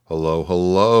Hello,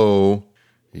 hello.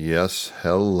 Yes,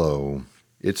 hello.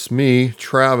 It's me,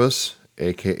 Travis,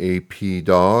 aka P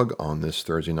Dog, on this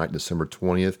Thursday night, December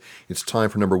 20th. It's time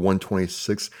for number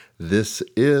 126. This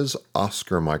is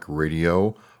Oscar Mike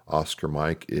Radio. Oscar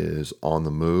Mike is on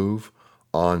the move,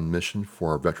 on mission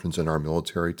for our veterans in our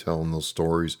military, telling those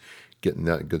stories, getting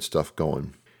that good stuff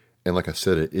going. And like I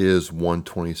said, it is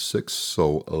 126,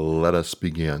 so let us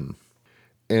begin.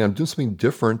 And I'm doing something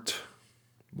different.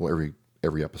 Well,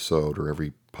 every episode or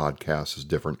every podcast is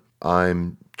different.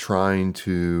 I'm trying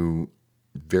to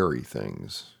vary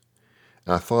things.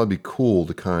 And I thought it'd be cool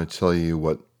to kind of tell you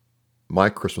what my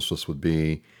Christmas list would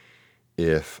be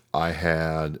if I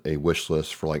had a wish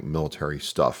list for like military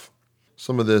stuff.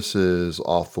 Some of this is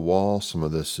off the wall, some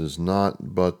of this is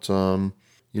not, but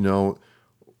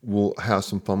we'll have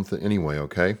some fun with it anyway,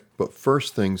 okay? But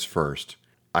first things first,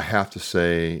 I have to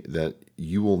say that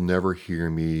you will never hear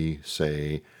me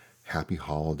say Happy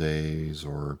Holidays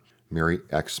or Merry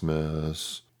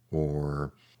Xmas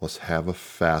or Let's Have a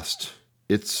Fest.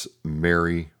 It's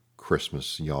Merry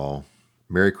Christmas, y'all.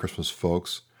 Merry Christmas,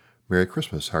 folks. Merry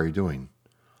Christmas. How are you doing?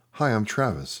 Hi, I'm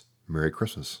Travis. Merry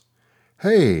Christmas.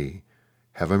 Hey,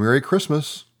 have a Merry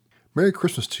Christmas. Merry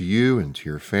Christmas to you and to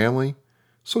your family.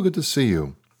 So good to see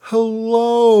you.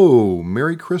 Hello.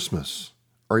 Merry Christmas.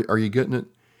 Are you getting it?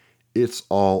 It's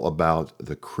all about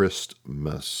the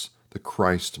Christmas, the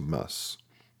Christmas,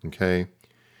 okay?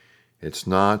 It's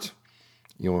not,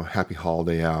 happy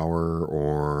holiday hour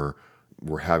or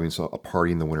we're having a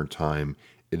party in the wintertime.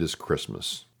 It is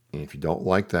Christmas. And if you don't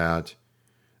like that,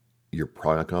 you're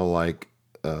probably not going to like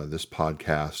this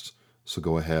podcast. So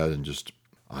go ahead and just,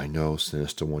 I know,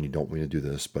 Sinister One, you don't want me to do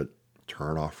this, but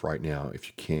turn it off right now if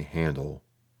you can't handle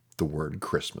the word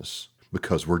Christmas,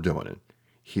 because we're doing it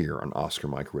here on Oscar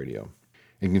Mike Radio.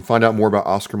 And you can find out more about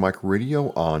Oscar Mike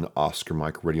Radio on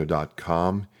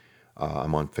OscarMikeRadio.com.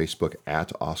 I'm on Facebook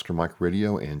at Oscar Mike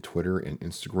Radio and Twitter and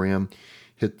Instagram.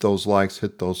 Hit those likes,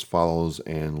 hit those follows,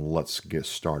 and let's get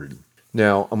started.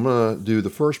 Now, I'm going to do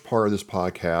the first part of this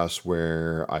podcast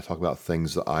where I talk about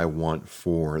things that I want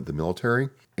for the military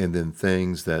and then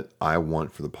things that I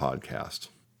want for the podcast.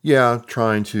 Yeah,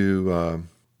 trying to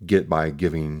get by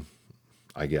giving,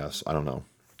 I guess. I don't know.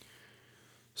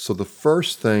 So the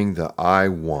first thing that I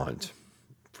want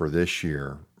for this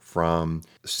year from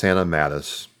Santa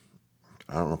Mattis,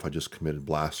 I don't know if I just committed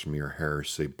blasphemy or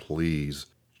heresy. Please,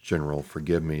 General,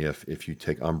 forgive me if you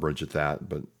take umbrage at that,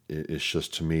 but it's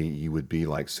just, to me, you would be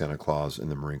like Santa Claus in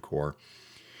the Marine Corps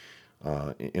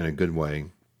in a good way.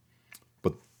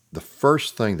 But the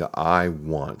first thing that I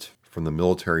want from the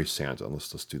military Santa,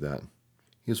 let's do that,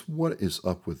 is what is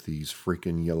up with these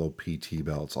freaking yellow PT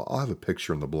belts. I'll have a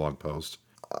picture in the blog post.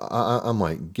 I'm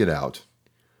like, get out.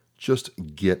 Just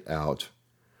get out.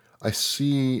 I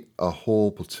see a whole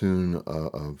platoon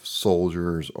of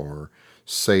soldiers or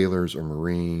sailors or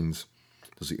Marines.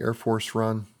 Does the Air Force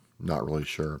run? Not really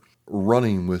sure.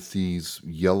 Running with these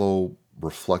yellow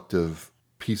reflective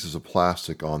pieces of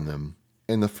plastic on them.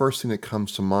 And the first thing that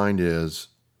comes to mind is,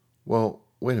 well,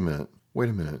 wait a minute.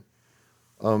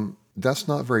 That's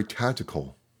not very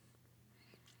tactical.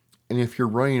 And if you're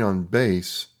running on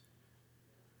base,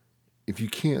 if you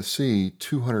can't see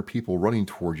 200 people running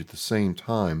towards you at the same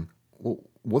time, well,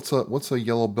 what's a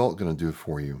yellow belt going to do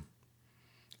for you?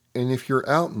 And if you're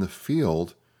out in the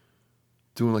field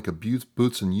doing like a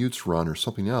boots and utes run or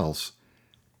something else,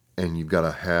 and you've got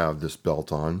to have this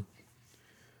belt on,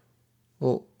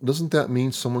 well, doesn't that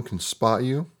mean someone can spot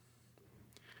you?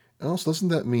 And also, doesn't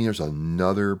that mean there's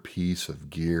another piece of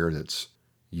gear that's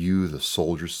you, the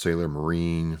soldier, sailor,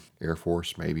 Marine, Air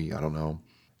Force, maybe, I don't know,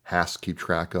 has to keep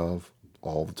track of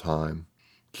all the time,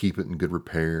 keep it in good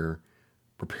repair,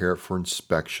 prepare it for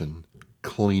inspection,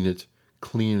 clean it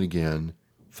again,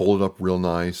 fold it up real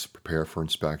nice, prepare it for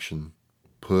inspection,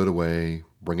 put it away,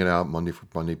 bring it out Monday for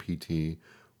Monday PT,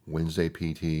 Wednesday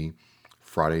PT,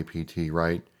 Friday PT,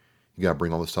 right? You got to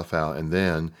bring all this stuff out. And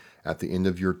then at the end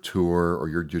of your tour or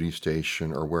your duty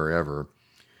station or wherever,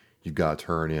 you've got to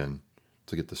turn in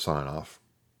to get the sign off.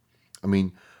 I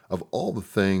mean, of all the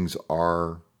things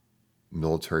our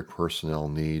military personnel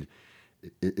need,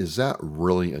 is that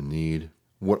really a need?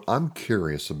 What I'm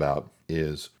curious about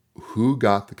is who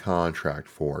got the contract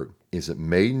for it. Is it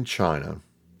made in China?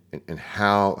 And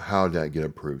how did that get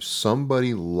approved?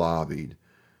 Somebody lobbied,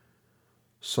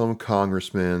 some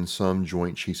congressman, some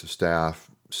Joint Chiefs of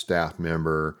staff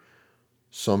member,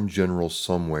 some general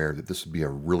somewhere, that this would be a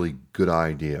really good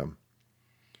idea.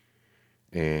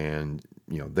 And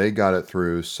they got it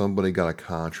through. Somebody got a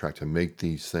contract to make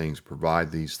these things,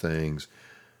 provide these things.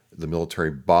 The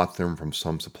military bought them from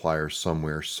some supplier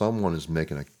somewhere. Someone is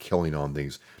making a killing on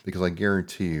these because I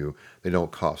guarantee you they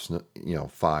don't cost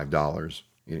 $5.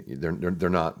 They're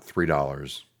not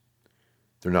 $3.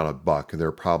 They're not a buck.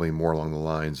 They're probably more along the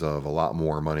lines of a lot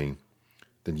more money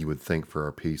than you would think for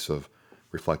a piece of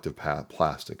reflective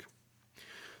plastic.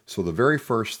 So the very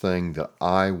first thing that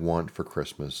I want for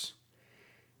Christmas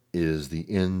is the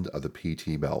end of the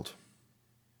PT belt.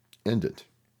 End it.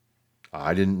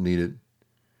 I didn't need it.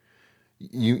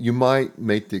 You might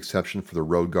make the exception for the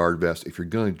road guard vest. If you're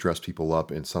going to dress people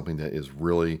up in something that is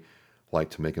really like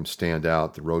to make them stand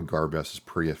out, the road guard vest is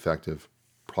pretty effective,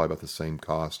 probably about the same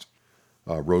cost.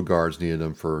 Road guards needed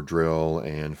them for drill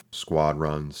and squad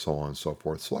runs, so on and so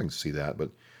forth. So I can see that, but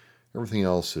everything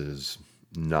else is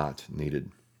not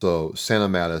needed. So Santa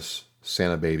Mattis,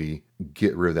 Santa Baby,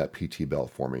 get rid of that PT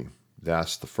belt for me.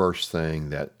 That's the first thing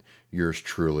that yours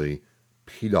truly,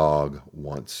 P-Dog,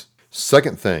 wants.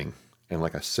 Second thing, and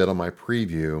like I said on my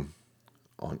preview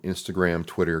on Instagram,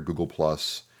 Twitter, Google+,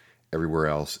 everywhere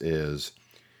else is,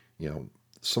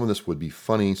 some of this would be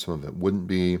funny, some of it wouldn't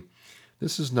be.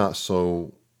 This is not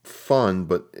so fun,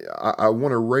 but I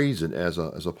want to raise it as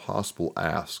a possible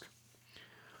ask.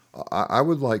 I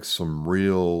would like some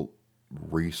real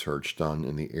research done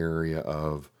in the area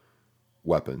of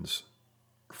weapons,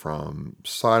 from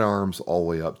sidearms all the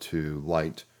way up to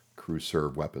light crew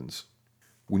serve weapons.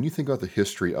 When you think about the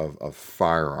history of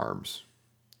firearms,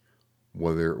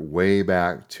 whether way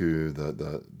back to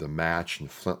the match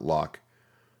and flintlock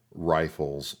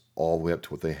rifles all the way up to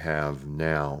what they have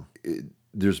now,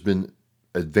 there's been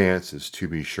advances, to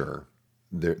be sure.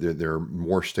 They're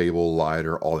more stable,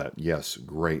 lighter, all that. Yes,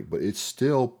 great, but it's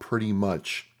still pretty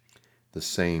much the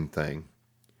same thing.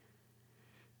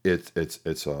 It's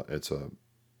a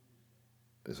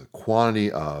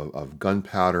quantity of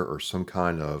gunpowder or some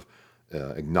kind of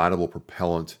ignitable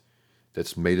propellant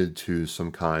that's mated to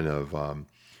some kind of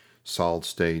solid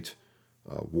state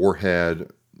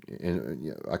warhead,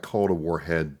 and I call it a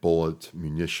warhead, bullet,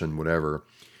 munition, whatever,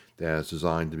 that's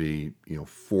designed to be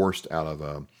forced out of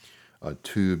a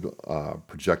tube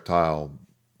projectile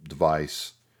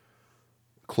device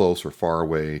close or far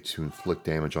away to inflict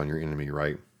damage on your enemy,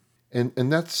 right? And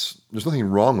there's nothing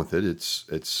wrong with it.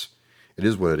 It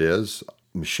is what it is.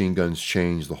 Machine guns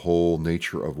changed the whole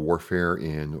nature of warfare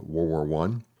in World War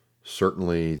One.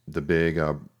 Certainly, the big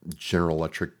General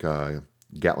Electric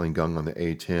Gatling gun on the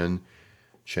A-10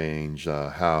 changed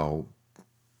how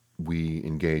we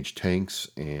engage tanks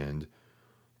and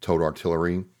towed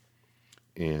artillery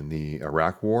in the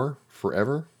Iraq War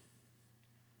forever.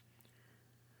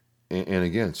 And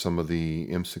again, some of the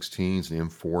M16s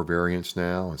and M4 variants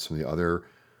now, and some of the other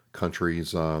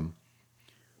countries'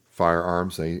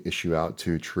 firearms they issue out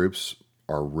to troops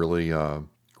are really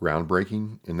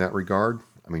groundbreaking in that regard.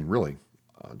 I mean, really,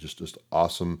 just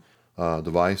awesome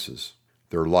devices.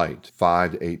 They're light,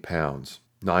 5 to 8 pounds,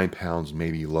 9 pounds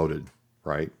maybe loaded,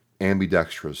 right?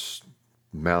 Ambidextrous,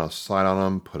 mount a sight on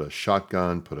them, put a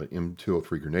shotgun, put an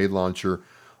M203 grenade launcher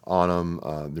on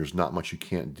them. There's not much you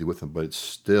can't do with them, but it's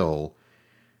still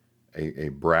a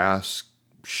brass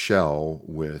shell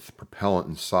with propellant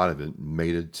inside of it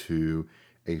mated to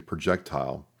a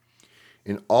projectile.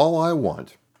 And all I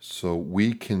want, so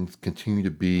we can continue to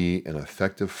be an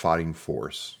effective fighting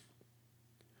force,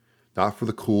 not for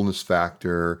the coolness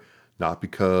factor, not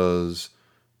because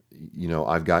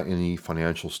I've got any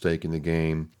financial stake in the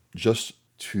game, just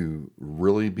to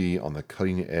really be on the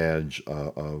cutting edge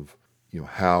of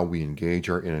how we engage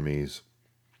our enemies.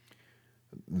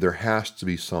 There has to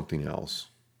be something else.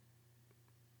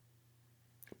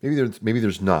 Maybe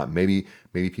there's not. Maybe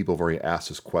people have already asked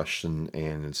this question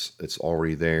and it's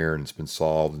already there and it's been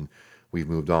solved and we've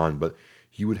moved on. But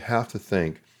you would have to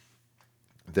think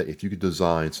that if you could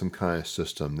design some kind of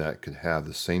system that could have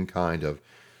the same kind of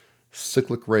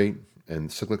cyclic rate, and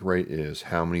the cyclic rate is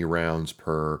how many rounds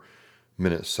per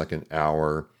minute, second,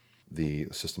 hour the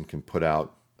system can put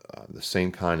out, the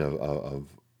same kind of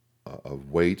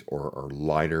weight or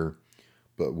lighter,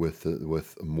 but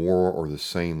with more or the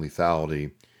same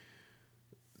lethality,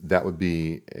 that would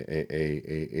be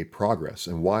a progress.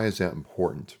 And why is that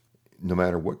important? No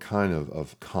matter what kind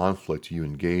of conflict you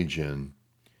engage in,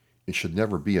 it should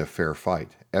never be a fair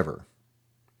fight, ever.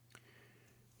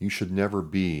 You should never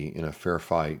be in a fair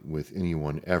fight with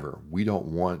anyone, ever. We don't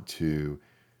want to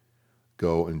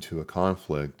go into a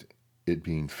conflict it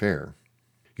being fair.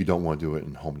 You don't want to do it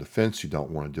in home defense. You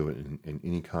don't want to do it in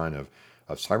any kind of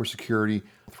cybersecurity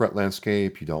threat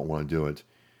landscape. You don't want to do it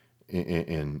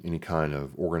in any kind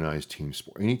of organized team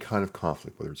sport, any kind of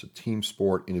conflict, whether it's a team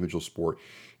sport, individual sport,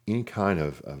 any kind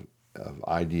of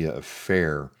idea of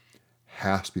fair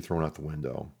has to be thrown out the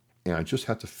window. And I just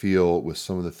have to feel with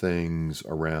some of the things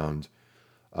around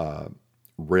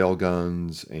rail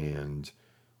guns and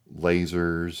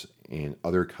lasers and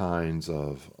other kinds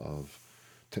of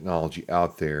technology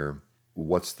out there,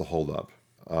 what's the holdup?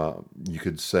 You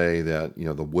could say that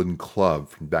the wooden club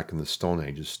from back in the Stone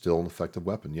Age is still an effective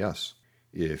weapon. Yes,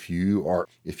 if you are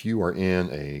in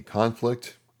a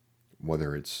conflict,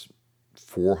 whether it's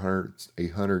 400,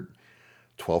 800,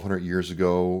 1,200 years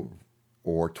ago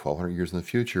or 1,200 years in the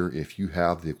future, if you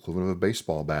have the equivalent of a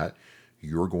baseball bat,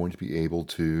 you're going to be able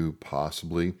to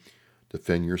possibly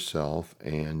defend yourself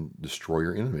and destroy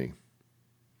your enemy,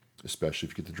 especially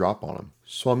if you get the drop on them.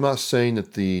 So I'm not saying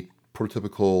that the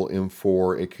prototypical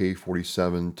M4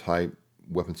 AK-47 type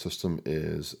weapon system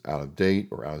is out of date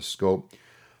or out of scope.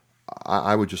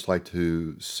 I would just like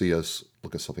to see us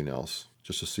look at something else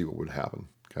just to see what would happen.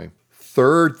 Okay.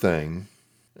 Third thing,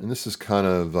 and this is kind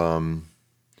of,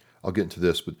 I'll get into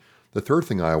this, but the third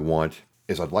thing I want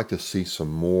is I'd like to see some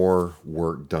more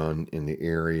work done in the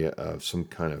area of some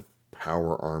kind of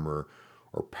power armor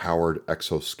or powered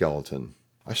exoskeleton.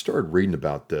 I started reading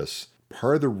about this.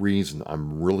 Part of the reason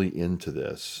I'm really into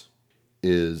this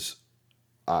is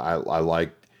I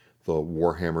like the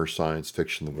Warhammer science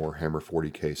fiction, the Warhammer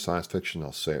 40K science fiction.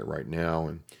 I'll say it right now,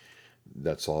 and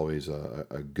that's always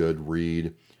a good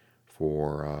read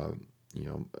for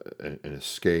an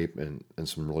escape and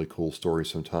some really cool stories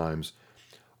sometimes.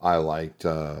 I liked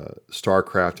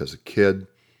StarCraft as a kid,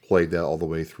 played that all the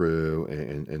way through,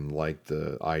 and liked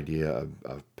the idea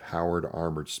of powered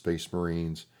armored space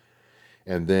marines.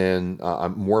 And then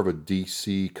I'm more of a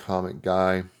DC comic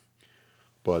guy,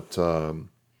 but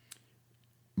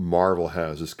Marvel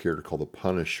has this character called the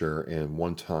Punisher, and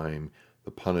one time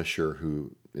the Punisher,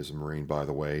 who is a Marine by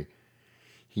the way,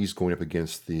 he's going up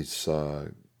against this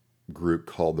group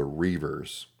called the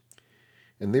Reavers,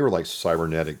 and they were like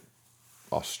cybernetic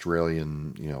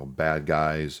Australian, bad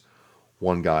guys.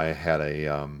 One guy had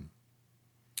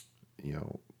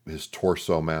his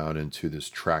torso mounted into this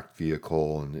tracked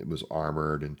vehicle, and it was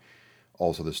armored and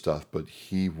all this other stuff. But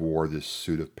he wore this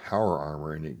suit of power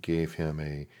armor, and it gave him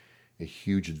a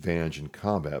huge advantage in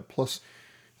combat. Plus,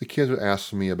 the kids would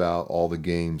ask me about all the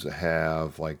games that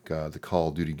have, like the Call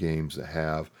of Duty games that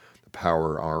have the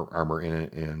power armor in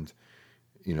it, and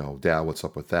Dad, what's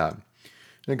up with that?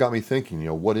 And it got me thinking,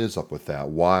 what is up with that?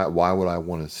 Why would I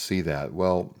want to see that?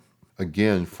 Well,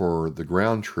 again, for the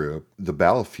ground troop, the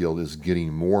battlefield is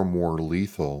getting more and more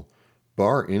lethal, but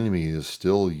our enemy is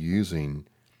still using.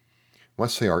 When I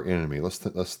say our enemy, let's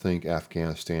think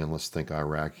Afghanistan, let's think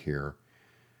Iraq here.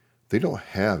 They don't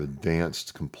have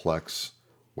advanced, complex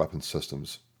weapon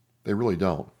systems. They really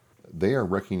don't. They are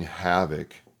wreaking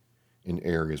havoc in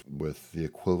areas with the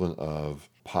equivalent of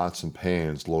pots and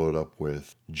pans loaded up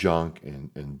with junk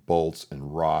and bolts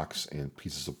and rocks and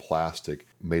pieces of plastic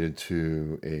mated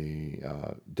to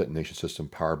a detonation system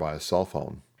powered by a cell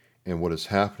phone. And what is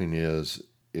happening is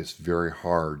it's very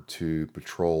hard to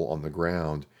patrol on the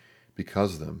ground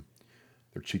because of them.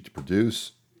 They're cheap to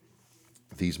produce.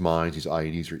 These mines, these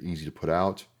IEDs are easy to put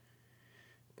out,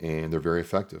 and they're very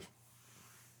effective.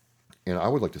 And I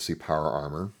would like to see power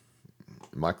armor.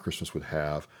 My Christmas would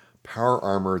have power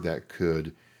armor that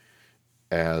could,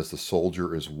 as the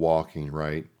soldier is walking,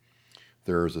 right,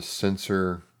 there is a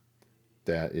sensor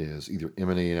that is either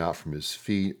emanating out from his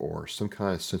feet or some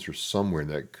kind of sensor somewhere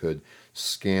that could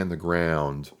scan the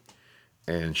ground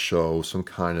and show some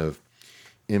kind of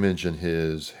image in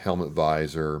his helmet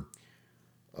visor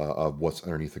of what's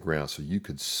underneath the ground. So you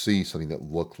could see something that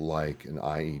looked like an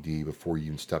IED before you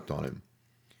even stepped on it.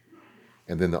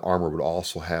 And then the armor would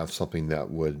also have something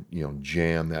that would,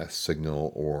 jam that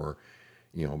signal, or,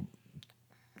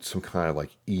 some kind of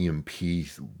like EMP,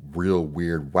 real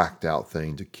weird, whacked out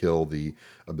thing to kill the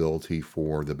ability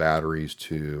for the batteries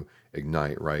to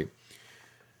ignite, right?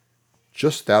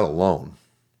 Just that alone,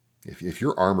 if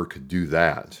your armor could do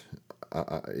that,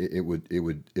 it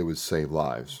would save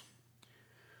lives.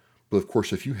 But of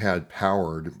course, if you had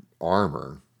powered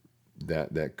armor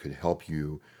that could help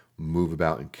you move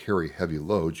about and carry heavy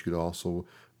loads, you could also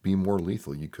be more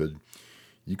lethal. You could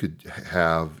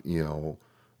have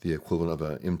the equivalent of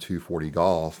an M240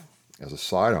 Golf as a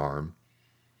sidearm,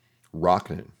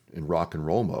 rocking it in rock and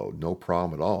roll mode, no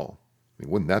problem at all. I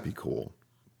mean, wouldn't that be cool?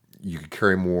 You could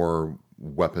carry more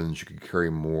weapons. You could carry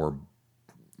more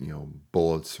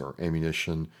bullets or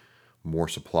ammunition, more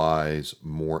supplies,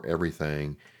 more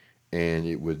everything. And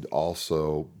it would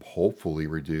also hopefully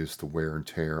reduce the wear and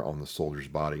tear on the soldier's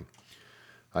body.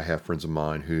 I have friends of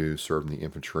mine who served in the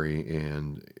infantry,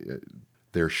 and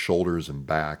their shoulders and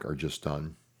back are just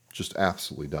done. Just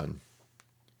absolutely done.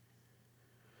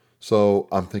 So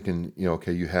I'm thinking,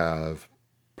 okay, you have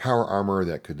power armor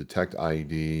that could detect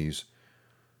IEDs,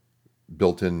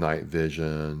 built-in night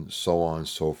vision, so on and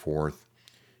so forth.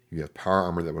 You have power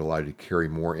armor that would allow you to carry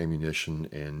more ammunition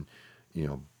and, you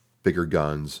know, bigger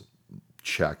guns,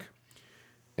 check.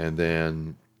 And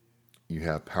then you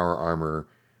have power armor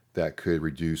that could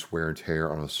reduce wear and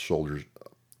tear on a soldier's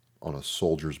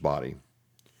body.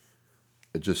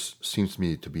 It just seems to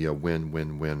me to be a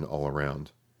win-win-win all around.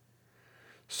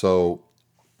 So,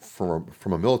 from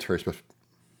a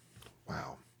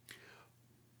wow,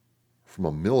 from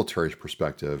a military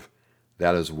perspective,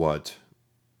 that is what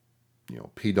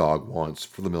P-Dog wants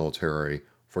for the military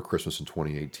for Christmas in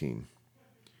 2018.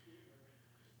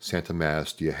 Santa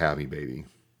Mass, do you have me, baby?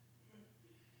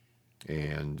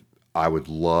 And I would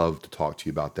love to talk to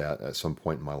you about that at some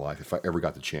point in my life if I ever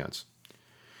got the chance.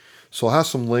 So I'll have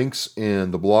some links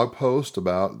in the blog post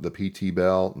about the PT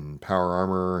belt and power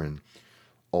armor and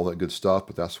all that good stuff,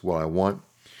 but that's what I want.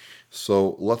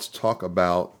 So let's talk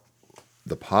about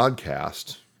the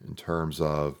podcast in terms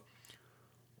of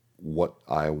what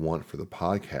I want for the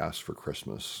podcast for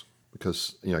Christmas.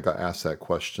 Because, I got asked that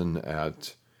question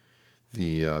at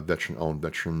the veteran-owned,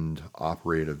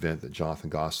 veteran-operated event that Jonathan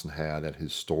Gosselin had at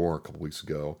his store a couple weeks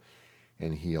ago,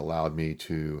 and he allowed me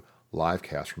to live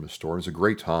cast from his store. It was a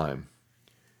great time.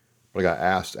 But I got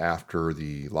asked after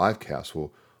the live cast,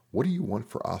 well, what do you want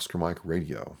for Oscar Mike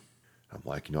Radio? I'm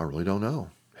like, I really don't know.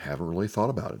 Haven't really thought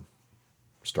about it.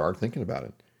 Started thinking about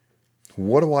it.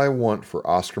 What do I want for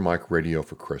Oscar Mike Radio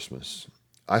for Christmas?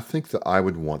 I think that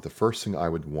the first thing I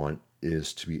would want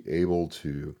is to be able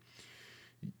to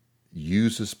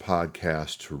use this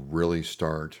podcast to really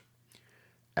start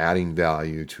adding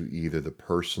value to either the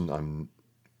person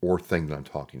or thing that I'm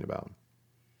talking about.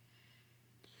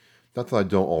 Not that I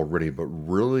don't already, but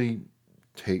really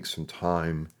take some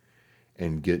time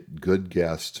and get good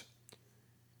guests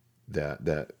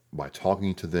that by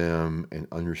talking to them and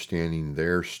understanding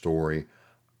their story,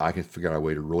 I can figure out a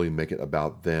way to really make it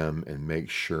about them and make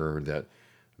sure that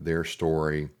their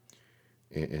story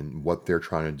and what they're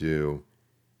trying to do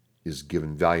is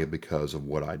given value because of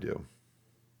what I do.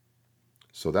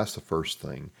 So that's the first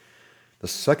thing. The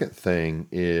second thing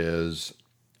is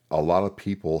a lot of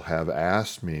people have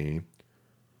asked me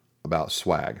about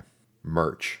swag,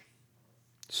 merch,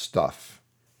 stuff.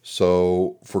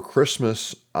 So for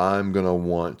Christmas, I'm going to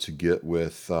want to get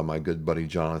with my good buddy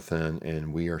Jonathan,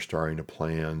 and we are starting to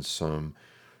plan some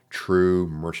true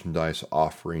merchandise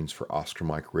offerings for Oscar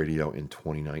Mike Radio in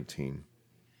 2019.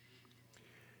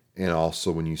 And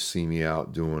also when you see me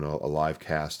out doing a live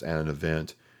cast at an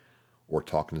event or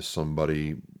talking to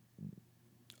somebody,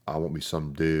 I won't be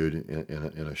some dude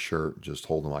in a shirt just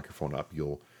holding the microphone up.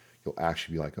 You'll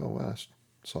actually be like, oh, that's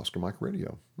Oscar Mike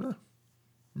Radio.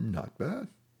 Not bad.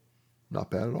 Not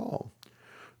bad at all.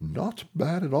 Not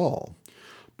bad at all.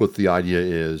 But the idea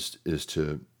is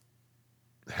to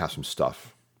have some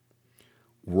stuff.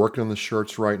 Working on the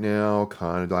shirts right now,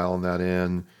 kind of dialing that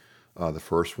in. The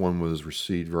first one was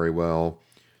received very well.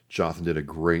 Jonathan did a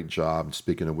great job. And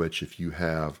speaking of which, if you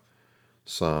have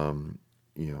some,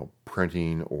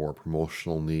 printing or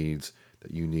promotional needs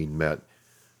that you need met,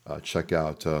 check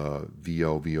out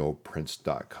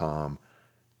vovoprints.com.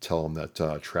 Tell them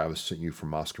that Travis sent you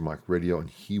from Oscar Mike Radio,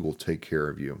 and he will take care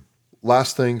of you.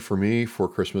 Last thing for me for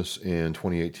Christmas in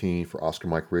 2018 for Oscar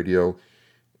Mike Radio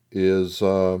is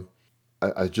I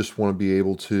just want to be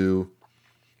able to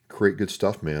create good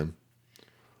stuff, man.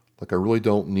 Like, I really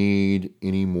don't need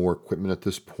any more equipment at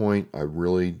this point. I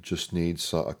really just need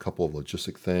a couple of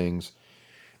logistic things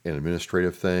and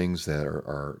administrative things that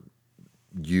are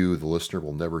you, the listener,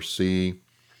 will never see,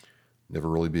 never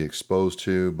really be exposed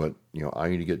to, but, I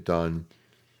need to get done.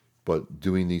 But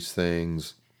doing these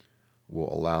things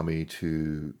will allow me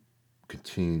to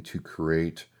continue to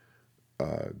create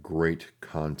great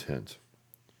content.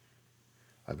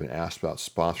 I've been asked about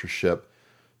sponsorship.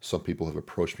 Some people have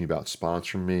approached me about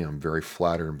sponsoring me. I'm very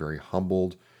flattered and very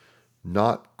humbled.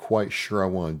 Not quite sure I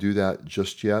want to do that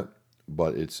just yet,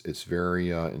 but it's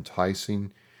very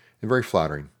enticing and very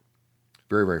flattering.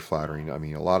 Very, very flattering. I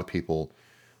mean, a lot of people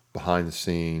behind the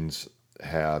scenes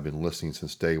have been listening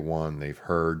since day one. They've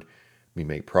heard me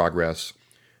make progress.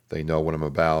 They know what I'm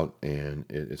about, and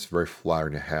it's very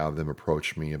flattering to have them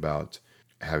approach me about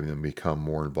having them become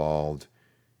more involved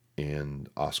in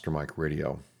Oscar Mike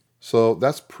Radio. So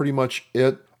that's pretty much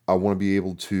it. I want to be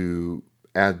able to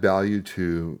add value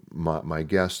to my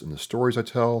guests and the stories I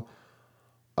tell.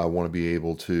 I want to be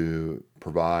able to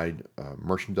provide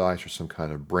merchandise or some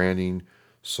kind of branding.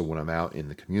 So when I'm out in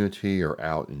the community or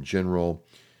out in general,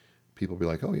 people be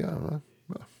like, oh yeah,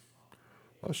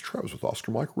 That's Travis with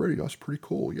Oscar Mike Radio. That's pretty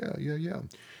cool. Yeah, yeah, yeah.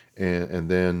 And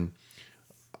then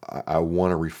I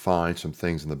want to refine some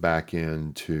things in the back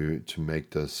end to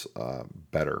make this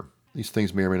better. These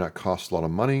things may or may not cost a lot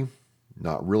of money.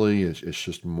 Not really. It's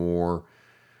just more.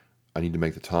 I need to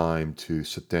make the time to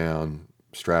sit down,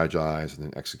 strategize, and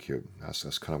then execute.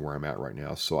 That's kind of where I'm at right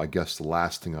now. So I guess the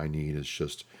last thing I need is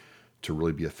just to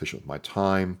really be efficient with my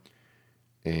time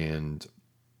and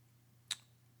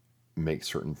make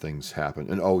certain things happen.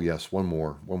 And oh yes, one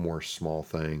more small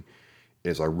thing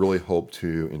is I really hope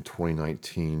to in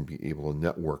 2019 be able to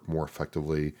network more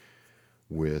effectively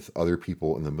with other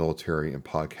people in the military and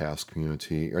podcast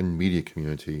community and media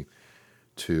community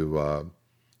to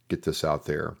get this out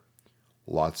there.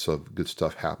 Lots of good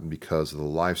stuff happened because of the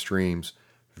live streams.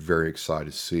 Very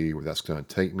excited to see where that's going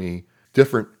to take me.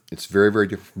 Different. It's very, very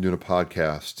different from doing a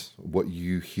podcast. What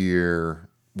you hear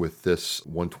with this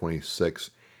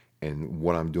 126 and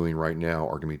what I'm doing right now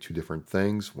are going to be two different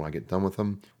things when I get done with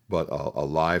them. But a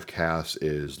live cast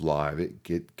is live.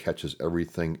 It catches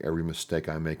everything. Every mistake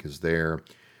I make is there.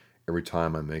 Every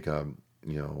time I make a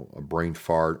brain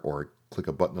fart or click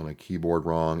a button on a keyboard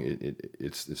wrong,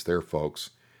 it's there,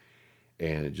 folks.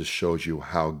 And it just shows you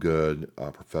how good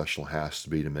a professional has to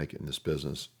be to make it in this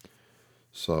business.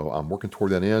 So I'm working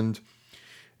toward that end.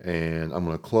 And I'm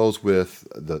going to close with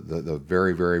the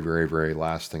very, very, very, very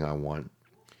last thing I want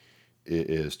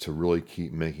is to really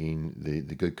keep making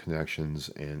the good connections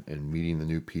and meeting the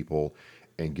new people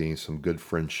and getting some good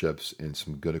friendships and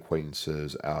some good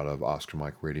acquaintances out of Oscar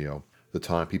Mike Radio. The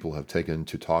time people have taken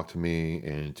to talk to me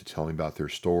and to tell me about their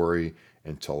story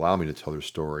and to allow me to tell their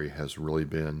story has really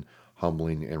been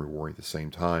humbling and rewarding at the same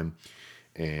time.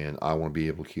 And I want to be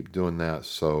able to keep doing that.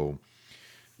 So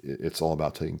it's all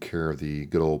about taking care of the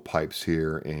good old pipes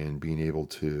here and being able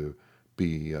to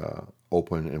be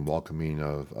open and welcoming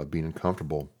of being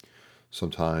uncomfortable.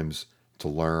 Sometimes to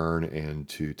learn and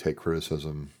to take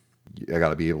criticism, I got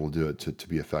to be able to do it to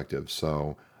be effective.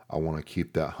 So I want to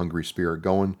keep that hungry spirit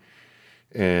going.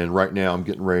 And right now I'm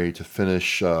getting ready to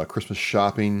finish Christmas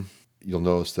shopping. You'll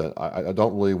notice that I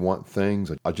don't really want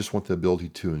things. I just want the ability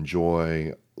to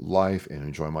enjoy life and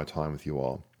enjoy my time with you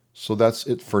all. So that's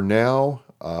it for now.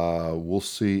 We'll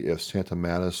see if Santa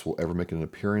Mattis will ever make an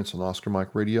appearance on Oscar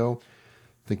Mike Radio.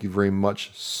 Thank you very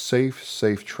much.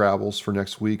 Safe travels for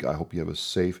next week. I hope you have a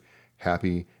safe,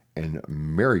 happy, and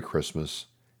Merry Christmas.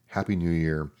 Happy New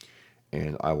Year.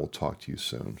 And I will talk to you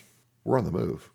soon. We're on the move.